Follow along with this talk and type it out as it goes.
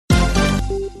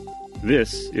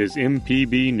This is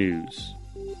MPB News.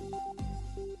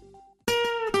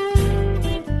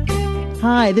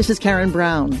 Hi, this is Karen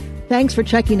Brown. Thanks for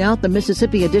checking out the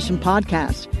Mississippi Edition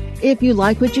podcast. If you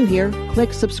like what you hear,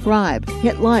 click subscribe,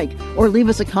 hit like, or leave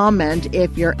us a comment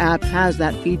if your app has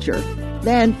that feature.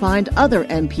 Then find other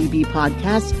MPB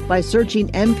podcasts by searching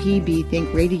MPB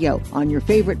Think Radio on your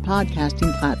favorite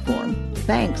podcasting platform.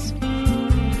 Thanks.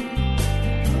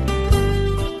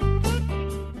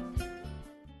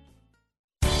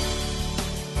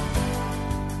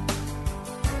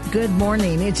 Good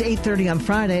morning. It's 8:30 on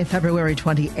Friday, February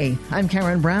 28th. I'm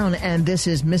Karen Brown, and this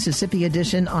is Mississippi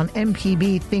Edition on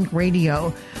MPB Think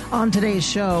Radio. On today's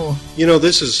show... You know,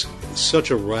 this is such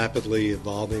a rapidly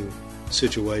evolving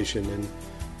situation, and,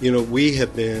 you know, we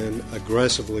have been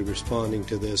aggressively responding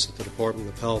to this at the Department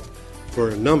of Health for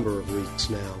a number of weeks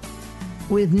now.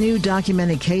 With new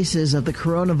documented cases of the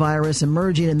coronavirus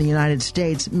emerging in the United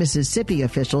States, Mississippi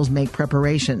officials make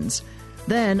preparations.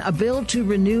 Then, a bill to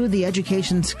renew the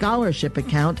Education Scholarship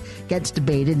Account gets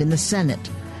debated in the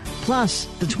Senate. Plus,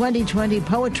 the 2020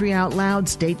 Poetry Out Loud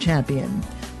State Champion.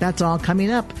 That's all coming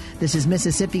up. This is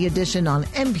Mississippi Edition on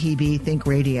MPB Think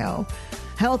Radio.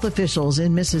 Health officials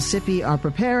in Mississippi are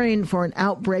preparing for an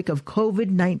outbreak of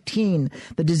COVID-19,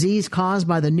 the disease caused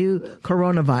by the new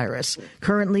coronavirus.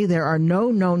 Currently, there are no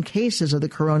known cases of the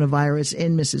coronavirus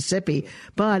in Mississippi,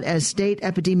 but as state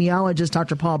epidemiologist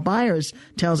Dr. Paul Byers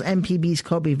tells MPB's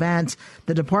Kobe Vance,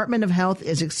 the Department of Health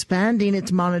is expanding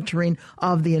its monitoring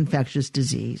of the infectious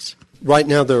disease. Right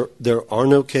now, there are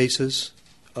no cases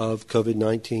of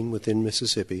COVID-19 within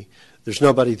Mississippi. There's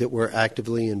nobody that we're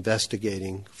actively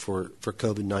investigating for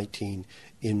COVID-19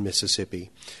 in Mississippi.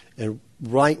 And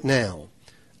right now,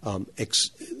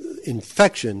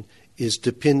 infection is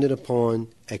dependent upon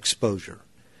exposure.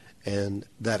 And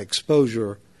that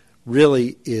exposure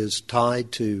really is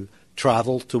tied to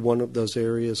travel to one of those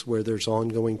areas where there's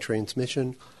ongoing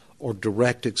transmission or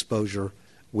direct exposure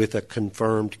with a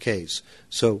confirmed case.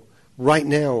 So right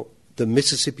now, the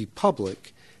Mississippi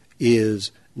public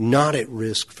is not at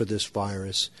risk for this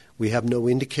virus. We have no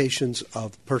indications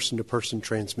of person-to-person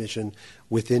transmission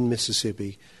within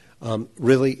Mississippi.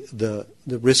 Really, the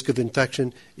risk of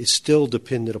infection is still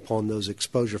dependent upon those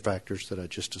exposure factors that I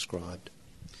just described.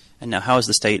 And now, how is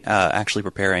the state actually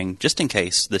preparing, just in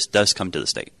case this does come to the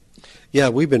state? Yeah,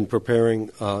 we've been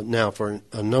preparing now for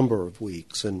a number of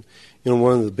weeks. And, you know,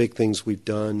 one of the big things we've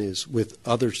done is with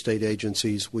other state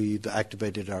agencies, we've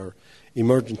activated our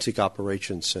Emergency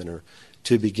Operations Center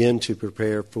to begin to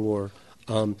prepare for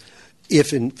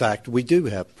if, in fact, we do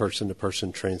have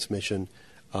person-to-person transmission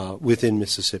within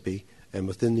Mississippi and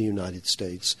within the United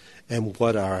States, and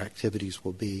what our activities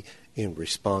will be in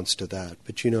response to that.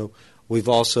 But, you know, we've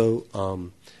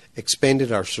also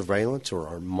expanded our surveillance or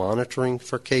our monitoring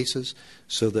for cases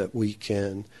so that we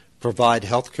can provide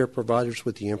healthcare providers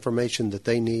with the information that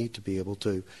they need to be able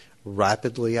to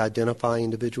rapidly identify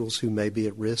individuals who may be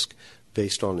at risk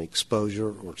based on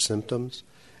exposure or symptoms,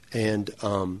 and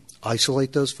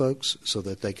isolate those folks so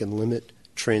that they can limit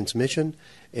transmission,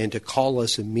 and to call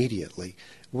us immediately.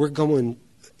 We're going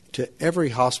to every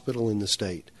hospital in the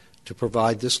state to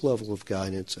provide this level of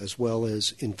guidance as well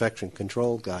as infection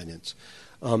control guidance.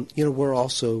 You know, we're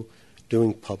also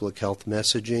doing public health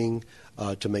messaging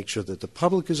to make sure that the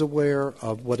public is aware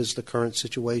of what is the current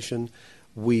situation.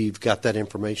 We've got that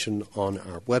information on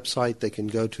our website. They can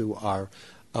go to our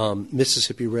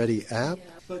Mississippi Ready app.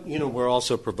 But, you know, we're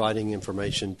also providing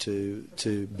information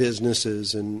to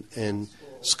businesses and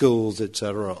schools, et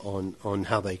cetera, on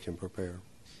how they can prepare.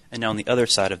 And now on the other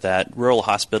side of that, rural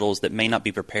hospitals that may not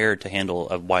be prepared to handle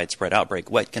a widespread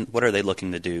outbreak, what are they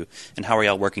looking to do, and how are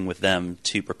y'all working with them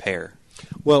to prepare?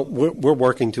 Well, we're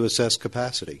working to assess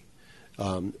capacity,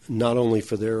 not only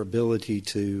for their ability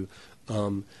to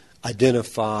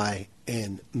identify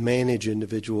and manage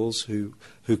individuals who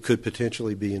could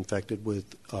potentially be infected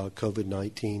with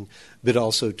COVID-19, but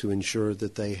also to ensure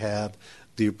that they have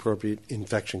the appropriate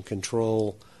infection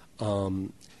control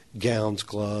gowns,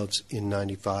 gloves,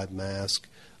 N95 mask,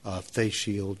 face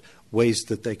shield, ways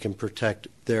that they can protect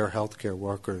their healthcare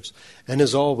workers. And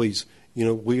as always, you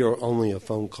know, we are only a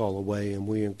phone call away, and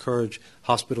we encourage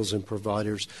hospitals and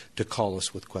providers to call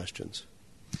us with questions.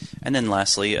 And then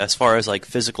lastly, as far as like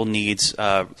physical needs,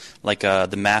 like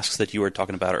the masks that you were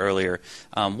talking about earlier,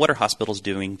 what are hospitals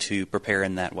doing to prepare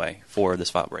in that way for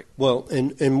this outbreak? Well,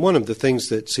 and one of the things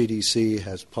that CDC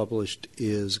has published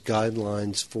is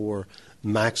guidelines for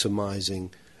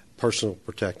maximizing personal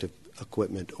protective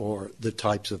equipment, or the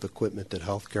types of equipment that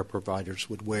healthcare providers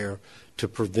would wear to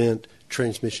prevent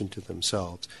transmission to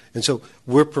themselves. And so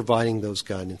we're providing those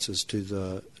guidances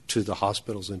to to the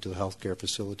hospitals and to the healthcare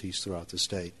facilities throughout the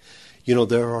state. You know,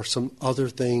 there are some other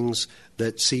things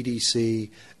that CDC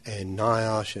and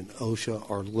NIOSH and OSHA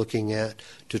are looking at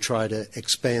to try to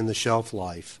expand the shelf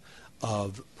life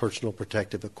of personal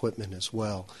protective equipment as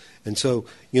well. And so,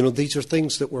 you know, these are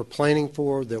things that we're planning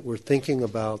for, that we're thinking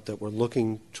about, that we're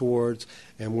looking towards,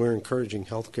 and we're encouraging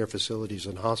healthcare facilities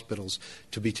and hospitals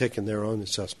to be taking their own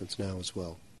assessments now as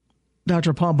well.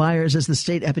 Dr. Paul Byers is the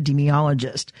state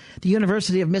epidemiologist. The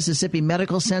University of Mississippi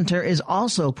Medical Center is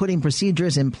also putting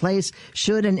procedures in place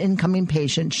should an incoming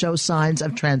patient show signs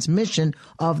of transmission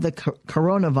of the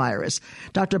coronavirus.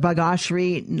 Dr.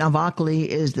 Bhagashri Navakli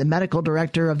is the medical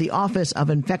director of the Office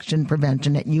of Infection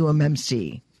Prevention at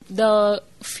UMMC. The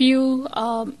few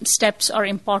steps or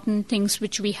important things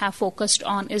which we have focused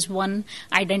on is one,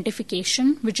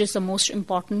 identification, which is the most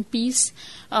important piece.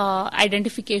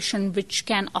 Identification which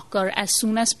can occur as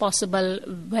soon as possible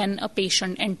when a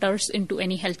patient enters into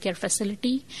any healthcare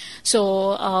facility.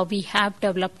 So we have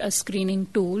developed a screening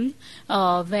tool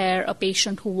where a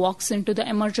patient who walks into the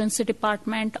emergency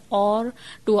department or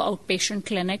to an outpatient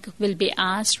clinic will be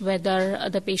asked whether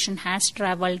the patient has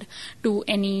traveled to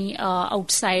any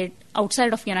outside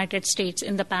of United States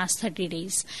in the past 30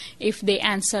 days. If they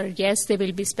answer yes, they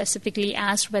will be specifically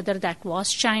asked whether that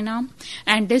was China.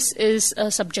 And this is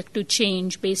subject to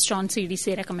change based on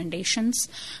CDC recommendations.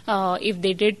 If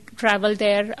they did travel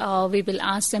there, we will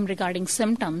ask them regarding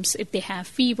symptoms. If they have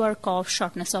fever, cough,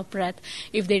 shortness of breath,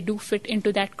 if they do fit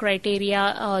into that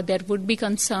criteria, there would be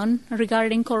concern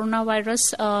regarding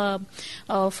coronavirus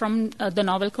from the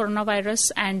novel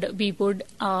coronavirus, and we would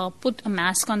put a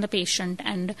mask on the patient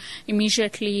and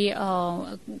immediately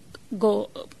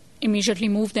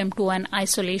move them to an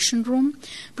isolation room.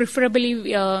 Preferably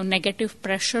negative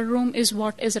pressure room is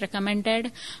what is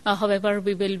recommended. However,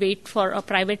 we will wait for a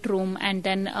private room, and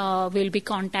then we'll be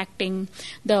contacting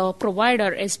the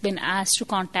provider has been asked to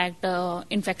contact the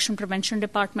Infection Prevention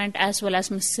Department as well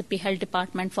as Mississippi Health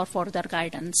Department for further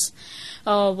guidance.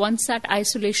 Once that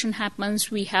isolation happens,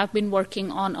 we have been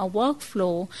working on a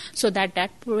workflow so that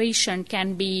patient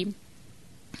can be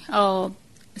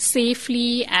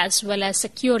safely as well as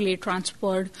securely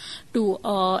transferred to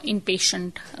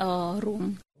inpatient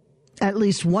room. At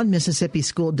least one Mississippi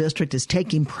school district is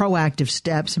taking proactive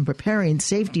steps in preparing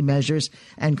safety measures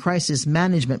and crisis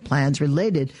management plans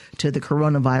related to the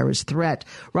coronavirus threat.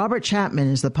 Robert Chapman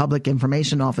is the public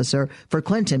information officer for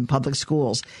Clinton Public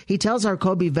Schools. He tells our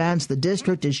Kobe Vance the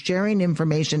district is sharing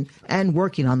information and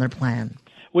working on their plan.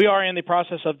 We are in the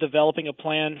process of developing a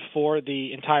plan for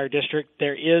the entire district.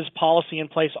 There is policy in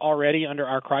place already under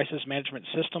our crisis management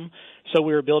system, so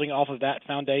we are building off of that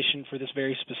foundation for this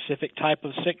very specific type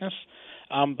of sickness.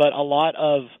 But a lot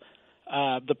of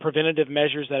the preventative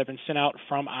measures that have been sent out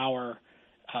from our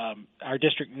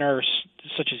district nurse,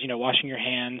 such as, washing your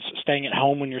hands, staying at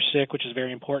home when you're sick, which is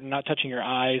very important, not touching your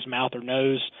eyes, mouth, or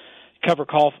nose, cover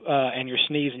cough and your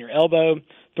sneeze and your elbow,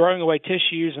 throwing away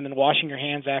tissues, and then washing your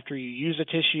hands after you use a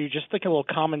tissue. Just like a little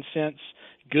common sense,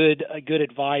 good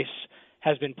advice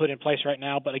has been put in place right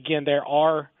now. But again, there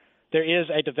is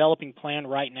a developing plan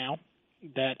right now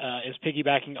that is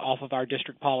piggybacking off of our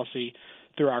district policy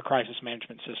through our crisis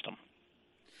management system.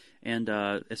 And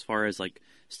as far as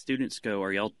students go,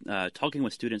 are y'all talking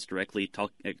with students directly,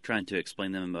 trying to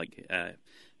explain them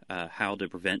how to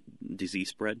prevent disease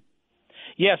spread?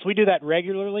 Yes, we do that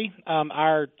regularly.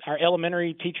 Our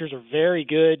elementary teachers are very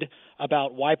good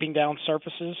about wiping down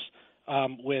surfaces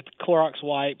with Clorox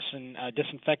wipes and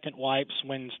disinfectant wipes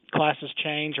when classes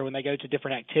change or when they go to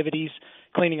different activities,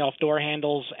 cleaning off door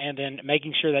handles, and then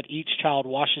making sure that each child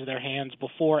washes their hands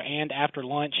before and after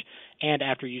lunch and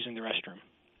after using the restroom.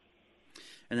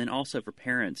 And then also for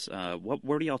parents, what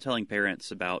are y'all telling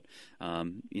parents about, what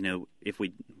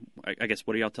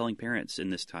are y'all telling parents in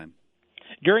this time?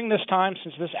 During this time,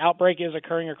 since this outbreak is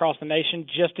occurring across the nation,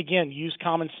 just again, use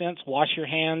common sense, wash your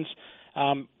hands.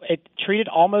 Treat it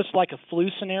almost like a flu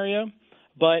scenario,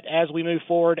 but as we move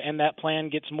forward and that plan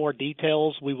gets more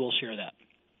details, we will share that.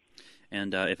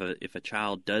 And if a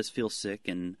child does feel sick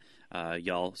and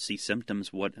y'all see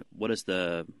symptoms, what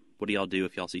do y'all do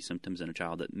if y'all see symptoms in a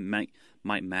child that might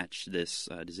match this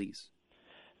disease?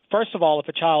 First of all, if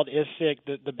a child is sick,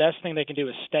 the best thing they can do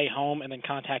is stay home and then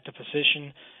contact a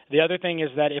physician. The other thing is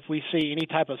that if we see any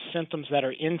type of symptoms that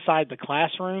are inside the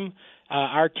classroom,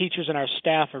 our teachers and our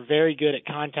staff are very good at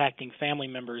contacting family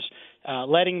members,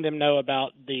 letting them know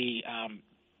about the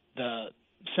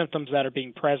symptoms that are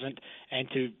being present and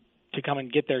to come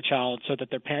and get their child so that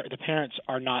the parents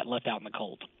are not left out in the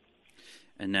cold.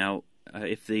 And now,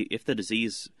 if the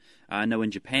disease I know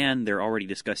in Japan they're already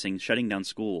discussing shutting down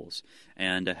schools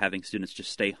and having students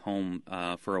just stay home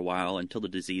for a while until the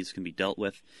disease can be dealt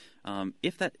with.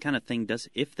 If that kind of thing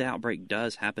if the outbreak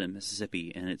does happen in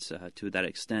Mississippi and it's to that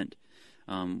extent,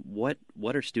 what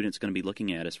are students going to be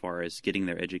looking at as far as getting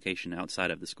their education outside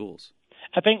of the schools?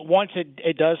 I think once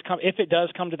it does come, if it does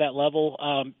come to that level,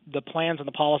 the plans and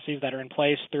the policies that are in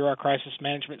place through our crisis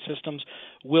management systems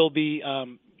will be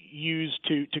used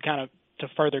to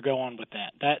further go on with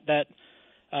that. That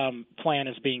plan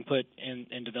is being put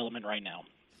in development right now.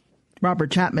 Robert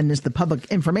Chapman is the Public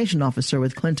Information Officer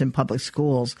with Clinton Public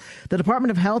Schools. The Department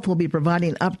of Health will be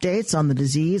providing updates on the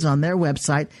disease on their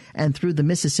website and through the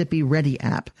Mississippi Ready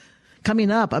app. Coming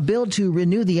up, a bill to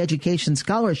renew the education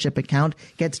scholarship account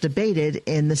gets debated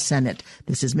in the Senate.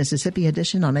 This is Mississippi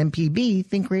Edition on MPB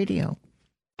Think Radio.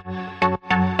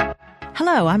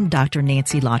 Hello, I'm Dr.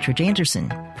 Nancy Lottridge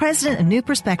Anderson, president of New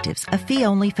Perspectives, a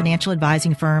fee-only financial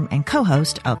advising firm and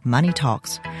co-host of Money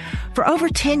Talks. For over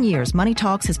 10 years, Money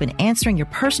Talks has been answering your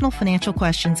personal financial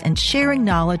questions and sharing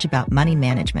knowledge about money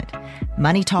management.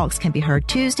 Money Talks can be heard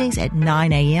Tuesdays at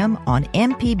 9 a.m. on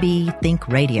MPB Think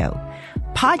Radio.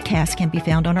 Podcasts can be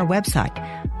found on our website,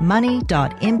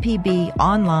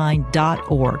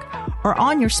 money.mpbonline.org, or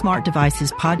on your smart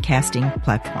device's podcasting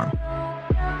platform.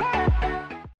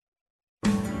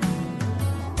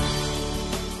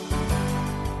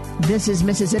 This is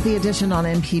Mississippi Edition on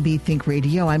MPB Think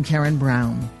Radio. I'm Karen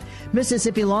Brown.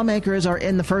 Mississippi lawmakers are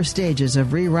in the first stages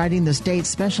of rewriting the state's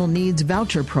special needs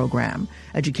voucher program.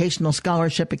 Educational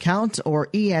scholarship accounts, or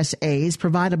ESAs,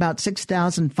 provide about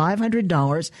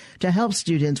 $6,500 to help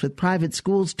students with private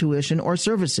schools' tuition or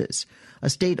services. A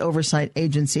state oversight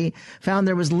agency found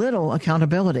there was little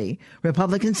accountability.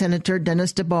 Republican Senator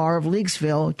Dennis DeBar of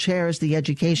Leaguesville chairs the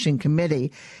Education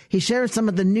Committee. He shares some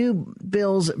of the new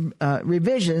bill's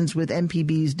revisions with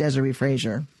MPB's Desiree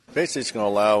Frazier. Basically, it's going to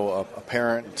allow a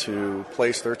parent to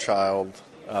place their child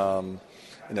in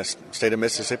a state of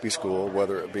Mississippi school,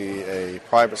 whether it be a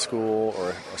private school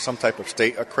or some type of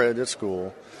state-accredited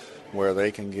school, where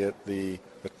they can get the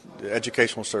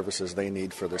educational services they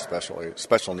need for their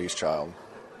special needs child.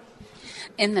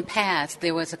 In the past,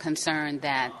 there was a concern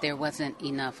that there wasn't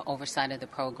enough oversight of the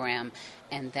program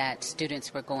and that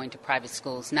students were going to private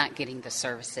schools not getting the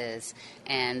services,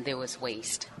 and there was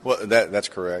waste. Well, that's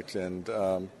correct,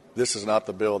 and this is not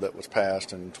the bill that was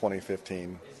passed in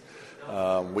 2015.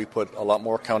 We put a lot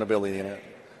more accountability in it,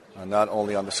 not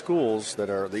only on the schools that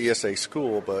are the ESA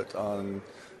school, but on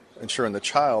ensuring the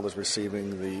child is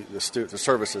receiving the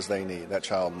services that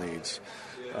child needs.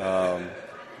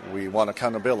 We want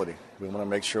accountability. We want to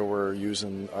make sure we're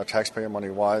using our taxpayer money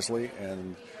wisely,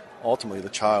 and ultimately the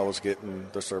child is getting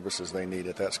the services they need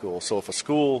at that school. So if a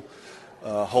school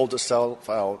holds itself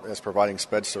out as providing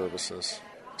SPED services,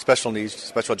 special needs,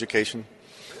 special education,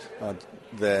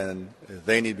 then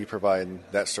they need to be providing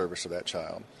that service to that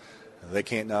child. They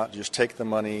can't not just take the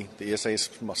money, the ESA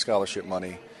scholarship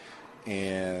money,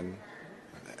 and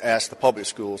ask the public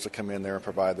schools to come in there and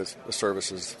provide the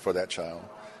services for that child.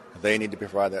 They need to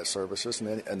provide that services,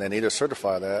 and they need to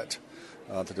certify that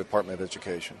to the Department of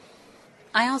Education.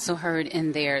 I also heard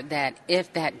in there that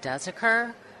if that does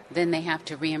occur, then they have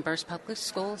to reimburse public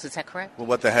schools. Is that correct? Well,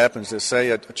 what that happens is,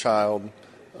 say a child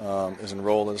is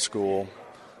enrolled in a school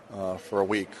for a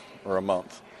week or a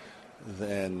month,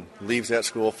 then leaves that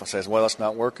school, says, well, it's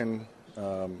not working.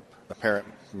 The parent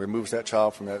removes that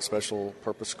child from that special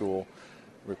purpose school,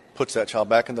 puts that child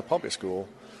back in the public school.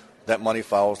 That money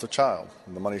follows the child.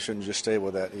 And the money shouldn't just stay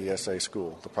with that ESA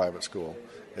school, the private school.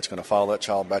 It's going to follow that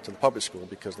child back to the public school,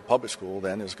 because the public school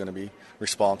then is going to be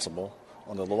responsible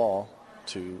under the law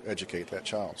to educate that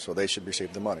child. So they should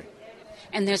receive the money.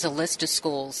 And there's a list of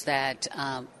schools that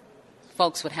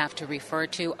folks would have to refer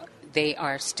to. They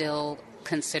are still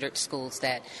considered schools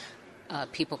that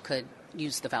people could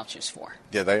use the vouchers for.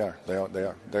 Yeah, they are.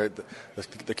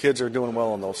 The kids are doing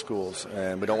well in those schools,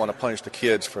 and we don't want to punish the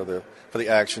kids for the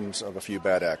actions of a few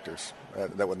bad actors.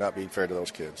 That would not be fair to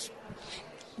those kids.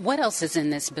 What else is in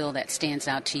this bill that stands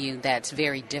out to you that's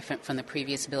very different from the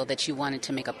previous bill that you wanted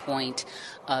to make a point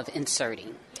of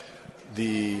inserting?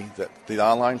 The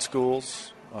online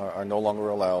schools are no longer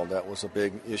allowed. That was a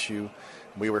big issue.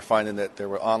 We were finding that there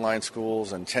were online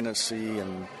schools in Tennessee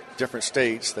and different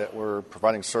states that were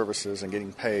providing services and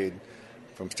getting paid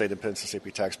from state of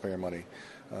Mississippi taxpayer money.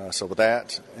 So with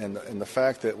that and the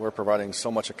fact that we're providing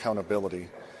so much accountability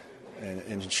and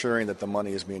ensuring that the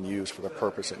money is being used for the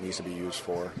purpose it needs to be used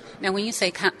for. Now, when you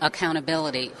say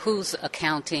accountability, who's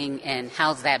accounting and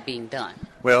how's that being done?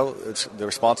 Well, the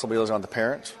responsibility is on the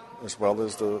parent as well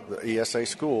as the ESA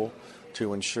school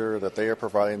to ensure that they are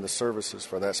providing the services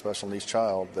for that special needs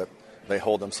child that they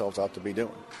hold themselves out to be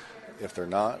doing. If they're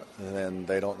not, then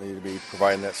they don't need to be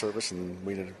providing that service, and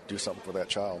we need to do something for that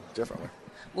child differently.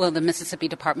 Will the Mississippi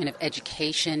Department of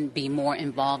Education be more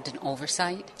involved in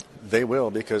oversight? They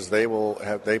will, because they do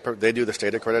the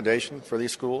state accreditation for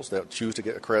these schools. They'll choose to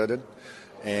get accredited,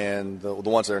 and the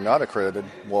ones that are not accredited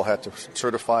will have to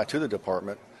certify to the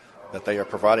department that they are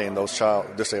providing those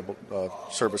disabled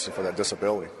services for that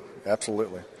disability.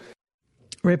 Absolutely.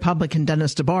 Republican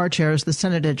Dennis DeBar chairs the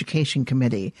Senate Education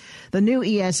Committee. The new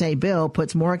ESA bill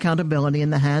puts more accountability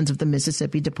in the hands of the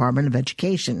Mississippi Department of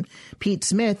Education. Pete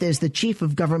Smith is the Chief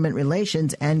of Government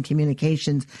Relations and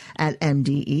Communications at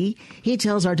MDE. He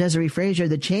tells our Desiree Frazier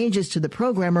the changes to the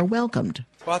program are welcomed.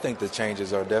 Well, I think the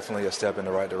changes are definitely a step in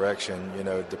the right direction. You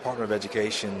know, Department of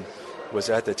Education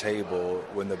was at the table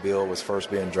when the bill was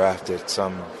first being drafted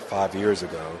some 5 years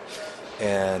ago.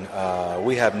 And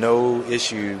we have no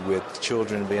issue with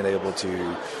children being able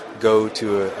to go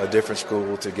to a different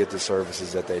school to get the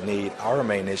services that they need. Our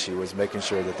main issue was making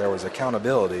sure that there was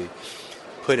accountability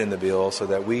put in the bill so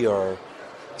that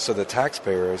so the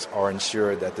taxpayers are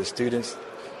ensured that the students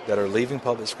that are leaving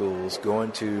public schools,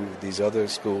 going to these other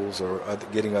schools or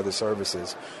getting other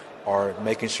services, are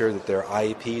making sure that their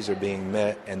IEPs are being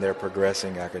met and they're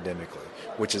progressing academically,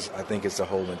 which is, I think, is the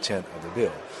whole intent of the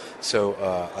bill. So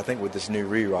I think with this new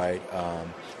rewrite,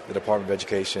 the Department of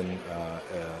Education,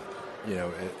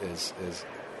 is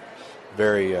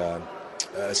very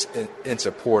in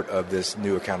support of this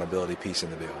new accountability piece in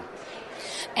the bill.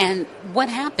 And what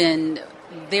happened?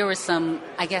 There were some,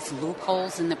 I guess,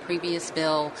 loopholes in the previous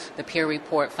bill. The peer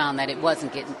report found that it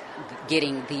wasn't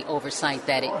getting the oversight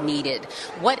that it needed.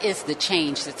 What is the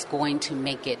change that's going to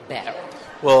make it better?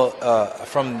 Well,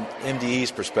 from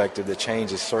MDE's perspective, the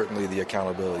change is certainly the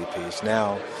accountability piece.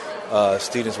 Now,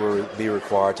 students will be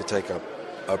required to take a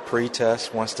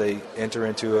pre-test once they enter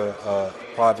into a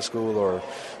private school or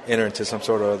enter into some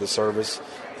sort of other service,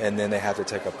 and then they have to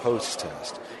take a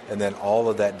post-test. And then all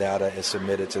of that data is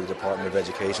submitted to the Department of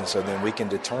Education, so then we can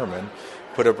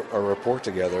put a report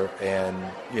together and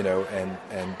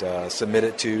submit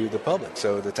it to the public,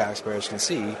 so the taxpayers can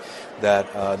see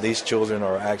that these schools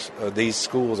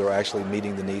are actually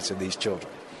meeting the needs of these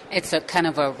children. It's a kind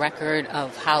of a record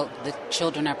of how the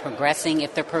children are progressing,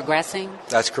 if they're progressing?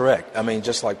 That's correct. I mean,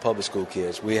 just like public school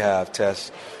kids, we have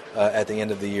tests at the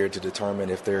end of the year to determine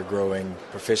if they're growing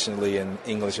proficiently in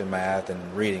English and math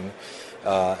and reading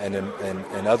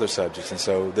and other subjects. And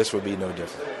so this would be no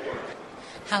different.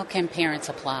 How can parents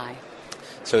apply?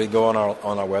 So you go on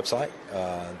our website.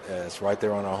 It's right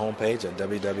there on our homepage at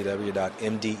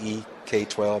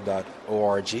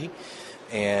www.mdek12.org.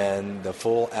 And the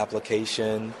full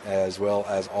application, as well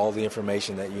as all the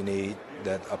information that you need,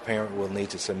 that a parent will need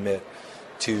to submit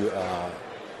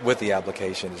with the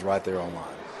application, is right there online.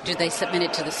 Do they submit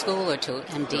it to the school or to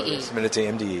MDE? Submit it to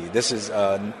MDE. This is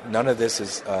none of this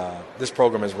is this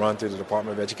program is run through the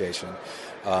Department of Education,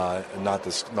 not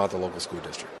the local school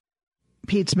district.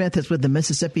 Pete Smith is with the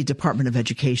Mississippi Department of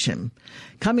Education.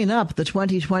 Coming up, the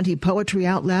 2020 Poetry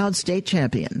Out Loud State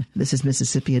Champion. This is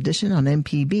Mississippi Edition on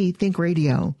MPB Think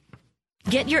Radio.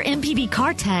 Get your MPB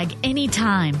car tag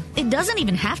anytime. It doesn't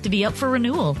even have to be up for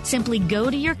renewal. Simply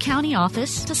go to your county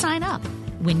office to sign up.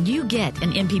 When you get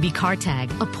an MPB car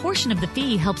tag, a portion of the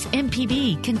fee helps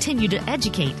MPB continue to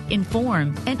educate,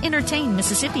 inform, and entertain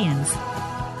Mississippians.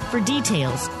 For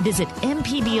details, visit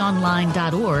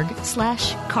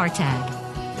mpbonline.org/cartag.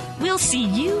 We'll see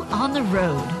you on the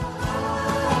road.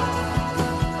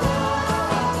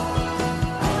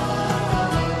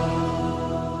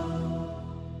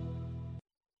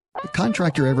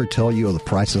 Contractor ever tell you the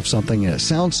price of something and it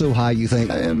sounds so high you think,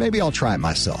 maybe I'll try it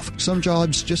myself. Some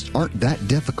jobs just aren't that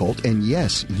difficult, and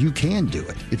yes, you can do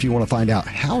it. If you want to find out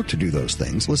how to do those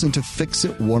things, listen to Fix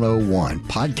It 101,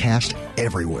 podcast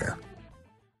everywhere.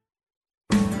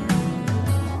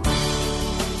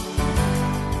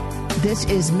 This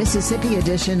is Mississippi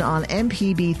Edition on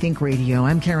MPB Think Radio.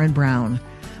 I'm Karen Brown.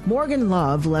 Morgan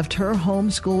Love left her home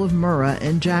school of Murrah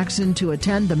in Jackson to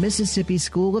attend the Mississippi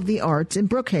School of the Arts in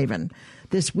Brookhaven.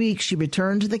 This week, she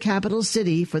returned to the capital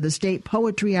city for the state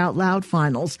Poetry Out Loud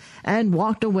finals and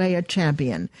walked away a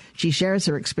champion. She shares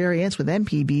her experience with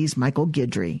MPB's Michael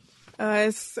Guidry.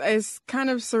 It's kind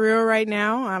of surreal right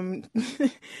now. I'm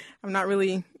not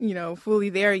really, fully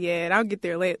there yet. I'll get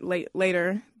there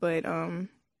later, but I'm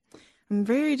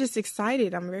very just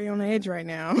excited. I'm very on edge right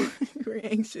now. Very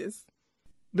anxious.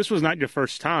 This was not your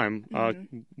first time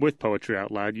with Poetry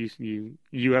Out Loud. You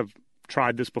have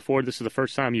tried this before. This is the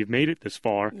first time you've made it this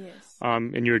far. Yes.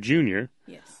 And you're a junior.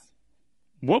 Yes.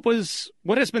 What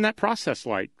has been that process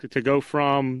like to go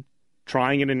from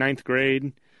trying it in ninth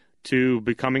grade to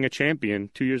becoming a champion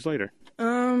 2 years later?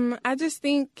 I just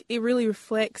think it really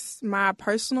reflects my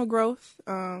personal growth.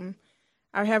 I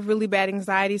have really bad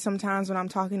anxiety sometimes when I'm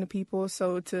talking to people,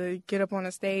 so to get up on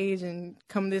a stage and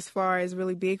come this far is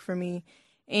really big for me.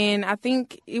 And I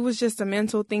think it was just a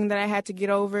mental thing that I had to get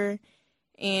over.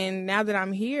 And now that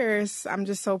I'm here, I'm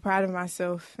just so proud of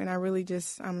myself, and I'm really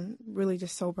just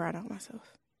so proud of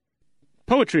myself.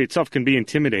 Poetry itself can be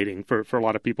intimidating for a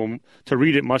lot of people to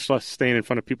read it, much less stand in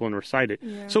front of people and recite it.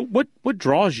 Yeah. So what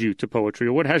draws you to poetry,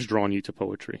 or what has drawn you to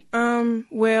poetry?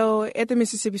 Well, at the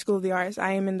Mississippi School of the Arts,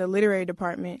 I am in the literary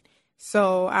department,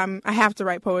 so I have to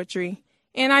write poetry.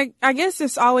 And I guess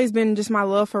it's always been just my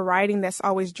love for writing that's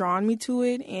always drawn me to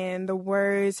it, and the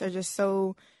words are just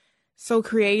so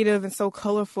creative and so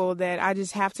colorful that I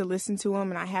just have to listen to them,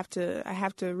 and I have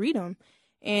to read them.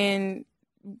 And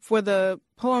for the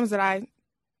poems that I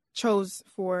chose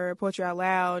for Poetry Out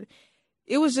Loud,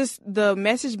 it was just the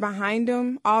message behind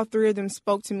them. All three of them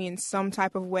spoke to me in some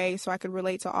type of way, so I could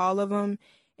relate to all of them.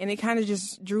 And it kind of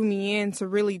just drew me in to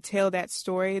really tell that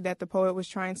story that the poet was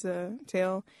trying to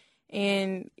tell.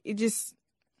 And it just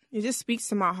speaks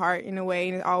to my heart in a way,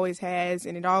 and it always has,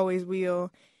 and it always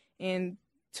will. And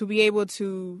to be able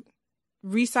to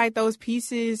recite those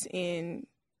pieces and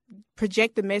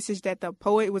project the message that the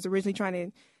poet was originally trying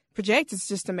to project is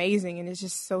just amazing, and it's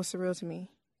just so surreal to me.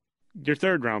 Your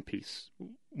third round piece,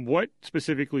 what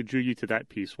specifically drew you to that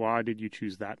piece? Why did you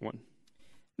choose that one?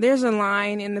 There's a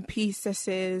line in the piece that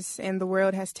says, "And the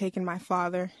world has taken my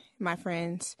father, my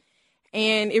friends."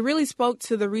 And it really spoke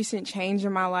to the recent change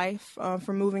in my life,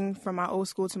 from moving from my old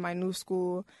school to my new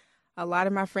school. A lot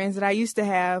of my friends that I used to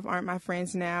have aren't my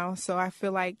friends now. So I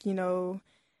feel like,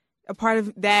 a part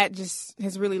of that just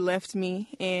has really left me,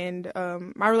 and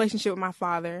my relationship with my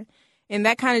father. And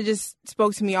that kind of just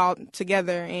spoke to me all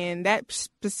together. And that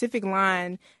specific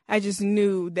line, I just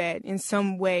knew that in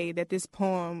some way that this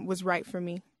poem was right for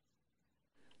me.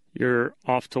 You're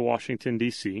off to Washington,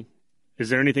 D.C. Is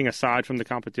there anything aside from the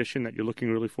competition that you're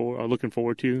looking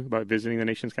forward to about visiting the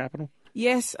nation's capital?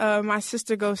 Yes, my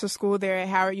sister goes to school there at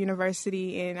Howard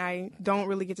University, and I don't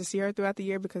really get to see her throughout the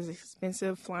year because it's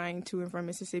expensive flying to and from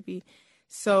Mississippi.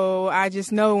 So I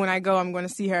just know when I go, I'm going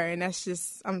to see her, and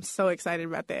I'm so excited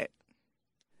about that.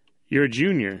 You're a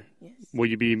junior. Yes. Will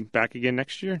you be back again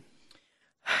next year?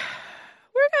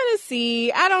 We're going to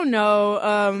see. I don't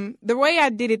know. The way I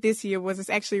did it this year was it's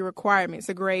actually a requirement. It's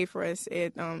a grade for us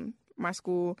at my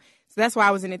school. So that's why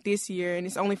I was in it this year, and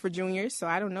it's only for juniors, so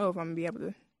I don't know if I'm going to be able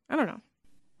to. I don't know.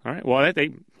 All right. Well,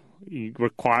 you're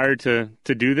required to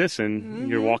do this, and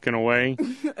you're walking away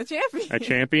a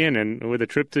champion, and with a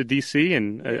trip to D.C.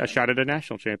 and a shot at a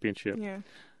national championship. Yeah.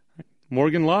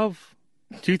 Morgan Love,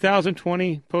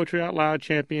 2020 Poetry Out Loud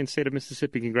champion, state of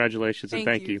Mississippi. Congratulations, and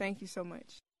thank you. Thank you so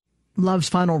much. Love's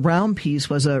final round piece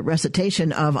was a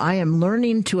recitation of "I Am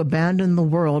Learning to Abandon the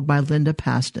World" by Linda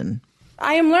Paston.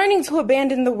 I am learning to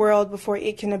abandon the world before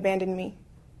it can abandon me.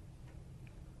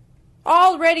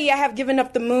 Already I have given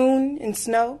up the moon and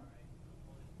snow,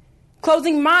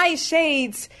 closing my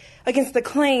shades against the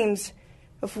claims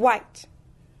of white.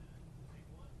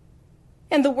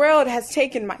 And the world has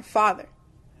taken my father,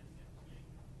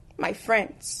 my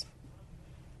friends.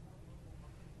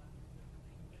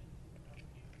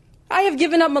 I have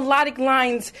given up melodic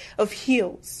lines of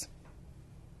heels,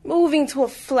 moving to a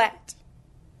flat,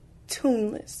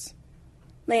 tuneless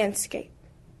landscape.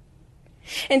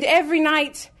 And every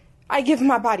night I give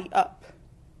my body up,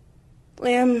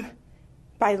 limb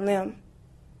by limb,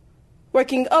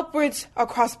 working upwards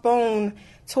across bone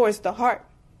towards the heart.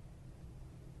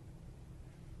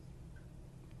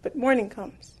 But morning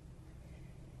comes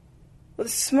with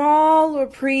small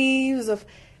reprieves of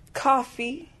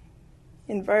coffee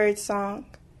and bird song.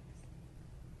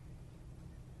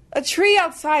 A tree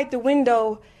outside the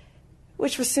window,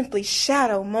 which was simply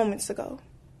shadow moments ago,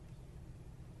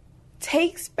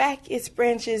 takes back its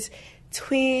branches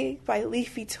twig by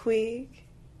leafy twig.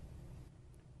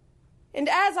 And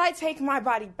as I take my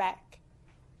body back,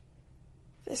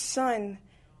 the sun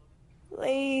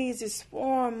lays its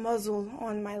warm muzzle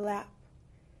on my lap,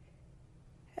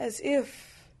 as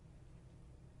if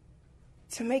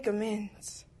to make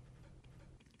amends.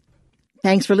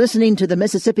 Thanks for listening to the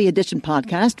Mississippi Edition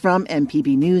podcast from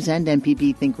MPB News and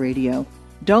MPB Think Radio.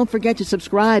 Don't forget to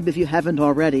subscribe if you haven't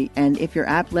already, and if your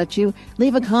app lets you,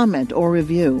 leave a comment or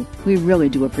review. We really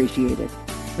do appreciate it.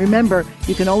 Remember,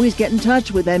 you can always get in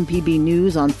touch with MPB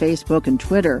News on Facebook and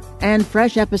Twitter, and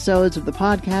fresh episodes of the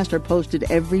podcast are posted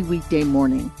every weekday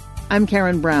morning. I'm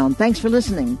Karen Brown. Thanks for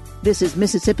listening. This is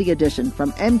Mississippi Edition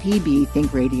from MPB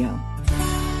Think Radio.